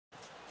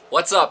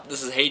What's up?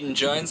 This is Hayden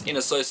Jones in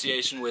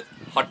association with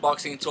Hot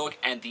Boxing Talk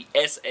and the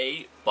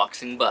SA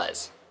Boxing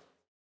Buzz.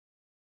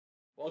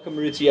 Welcome,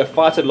 Moruti. A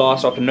fight at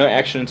last after no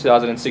action in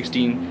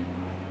 2016.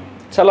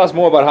 Tell us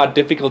more about how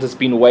difficult it's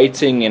been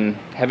waiting and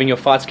having your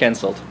fights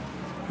cancelled.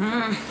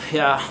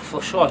 Yeah,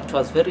 for sure. It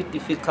was very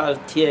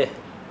difficult year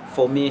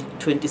for me,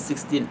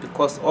 2016,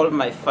 because all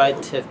my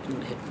fights had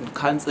been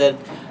cancelled.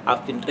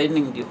 I've been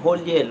training the whole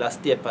year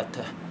last year,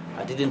 but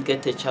I didn't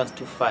get a chance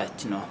to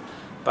fight,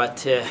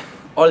 But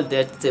all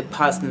that's the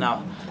past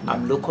now.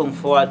 I'm looking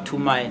forward to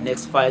my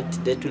next fight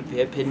that will be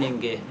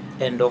happening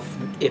end of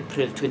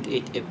April,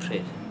 28th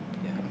April.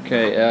 Yeah.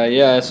 Okay,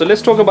 yeah, so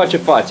let's talk about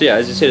your fights. Yeah,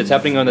 as you said, it's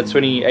happening on the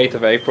 28th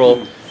of April.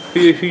 Who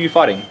are you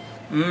fighting?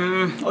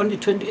 On the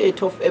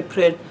 28th of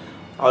April,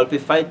 I'll be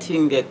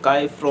fighting a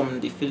guy from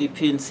the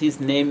Philippines. His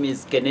name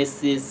is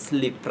Genesis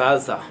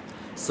Libraza.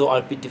 So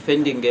I'll be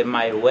defending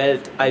my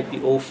world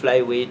IBO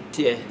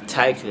flyweight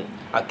title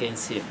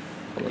against him.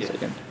 Hold on a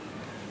second.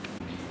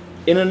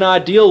 In an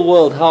ideal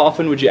world, how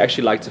often would you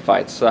actually like to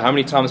fight? So how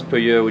many times per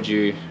year would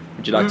you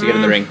like to get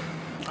in the ring?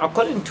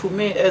 According to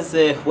me, as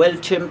a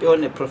world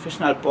champion, a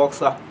professional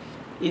boxer,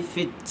 if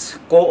it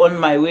go on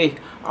my way,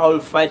 I will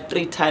fight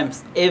 3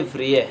 times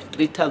every year.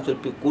 3 times will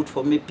be good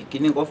for me,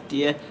 beginning of the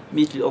year,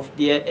 middle of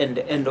the year, and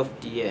the end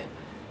of the year.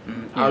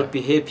 I'll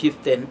be happy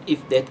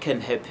if that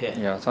can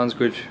happen. Yeah, sounds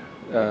good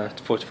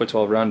for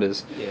 12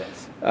 rounders.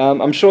 Yes.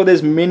 I'm sure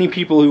there's many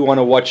people who want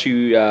to watch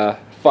you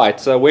fight.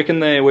 So where can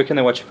they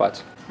watch you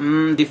fight?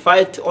 The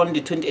fight on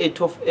the 28th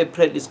of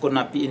April is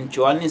gonna be in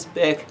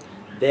Johannesburg,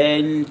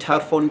 then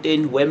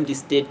Tarfontein, Wembley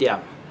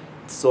Stadium.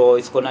 So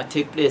it's gonna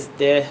take place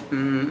there.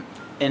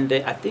 And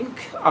I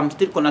think I'm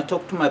still gonna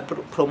talk to my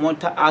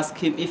promoter, ask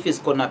him if it's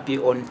gonna be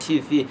on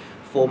TV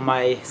for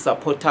my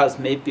supporters,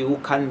 maybe who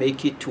can't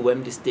make it to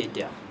Wembley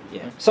Stadium.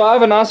 Yeah. So I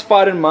have a nice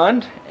fight in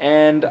mind,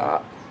 and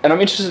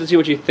I'm interested to see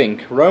what you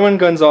think. Roman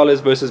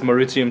Gonzalez versus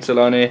Moruti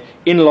Mthalane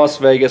in Las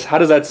Vegas. How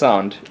does that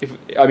sound?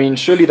 I mean,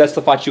 surely that's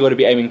the fight you got to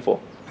be aiming for.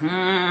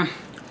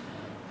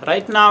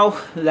 Right now,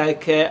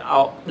 like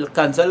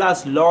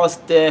Gonzalez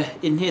lost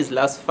in his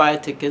last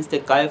fight against a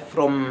guy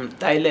from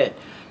Thailand,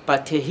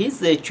 but his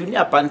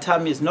junior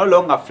bantam is no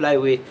longer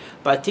flyweight.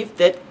 But if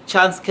that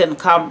chance can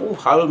come,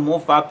 I'll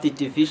move up the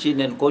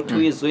division and go to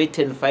his weight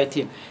and fight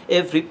him.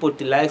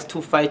 Everybody likes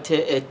to fight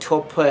a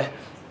top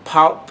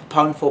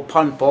pound for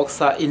pound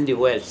boxer in the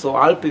world, so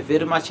I'll be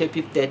very much happy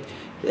that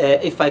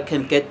if I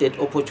can get that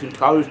opportunity,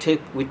 I will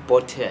take with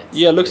both hands.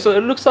 Yeah, it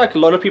looks like a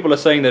lot of people are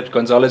saying that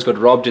Gonzalez got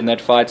robbed in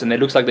that fight, and it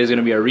looks like there's going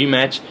to be a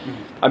rematch.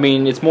 I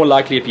mean, it's more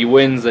likely if he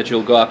wins that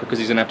you'll go up because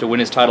he's going to have to win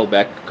his title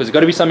back, because there's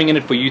got to be something in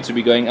it for you to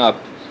be going up.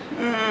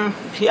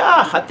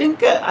 Yeah, I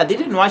think I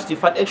didn't watch the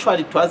fight.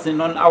 Actually, it wasn't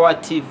on our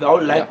TV. I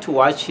would like to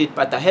watch it,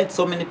 but I had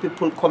so many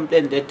people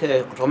complain that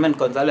Roman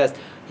Gonzalez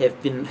has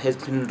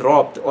been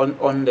robbed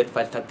on that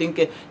fight. I think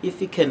if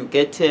he can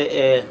get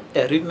a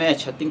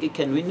rematch, I think he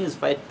can win his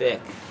fight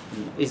back.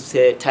 It's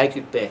a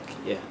title back,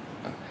 yeah.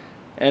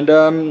 And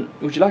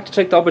would you like to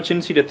take the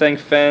opportunity to thank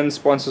fans,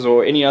 sponsors,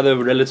 or any other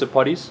relative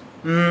parties?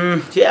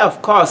 Yeah,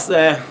 of course.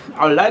 I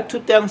would like to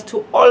thank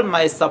to all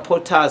my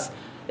supporters,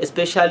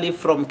 especially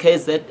from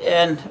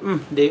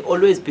KZN. They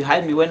always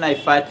behind me when I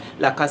fight.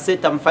 Like I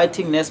said, I'm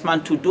fighting next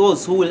month. To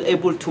those who will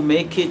able to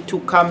make it to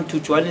come to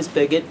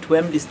Johannesburg at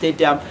Wembley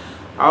Stadium,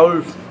 I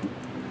would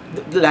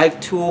like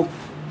to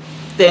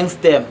thank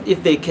them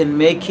if they can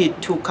make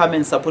it to come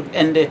and support.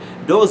 And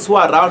those who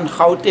are around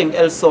Gauteng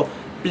also,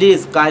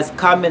 please guys,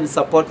 come and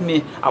support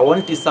me. I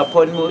won't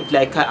disappoint you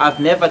like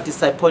I've never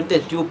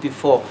disappointed you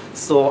before.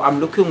 So I'm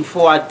looking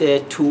forward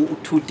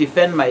to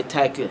defend my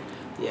title.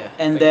 Yeah,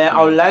 and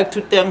I would like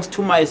to thank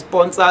to my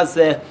sponsors,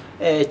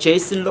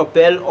 Jason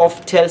Lobel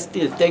of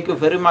Telstil. Thank you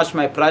very much,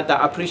 my brother.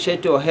 I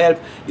appreciate your help.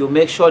 You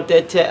make sure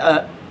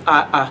that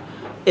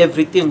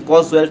everything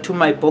goes well to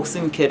my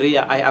boxing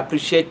career. I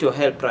appreciate your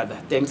help, brother.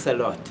 Thanks a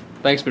lot.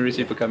 Thanks,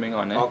 Moruti, for coming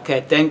on.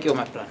 Okay, thank you,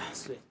 my brother.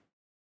 Sweet.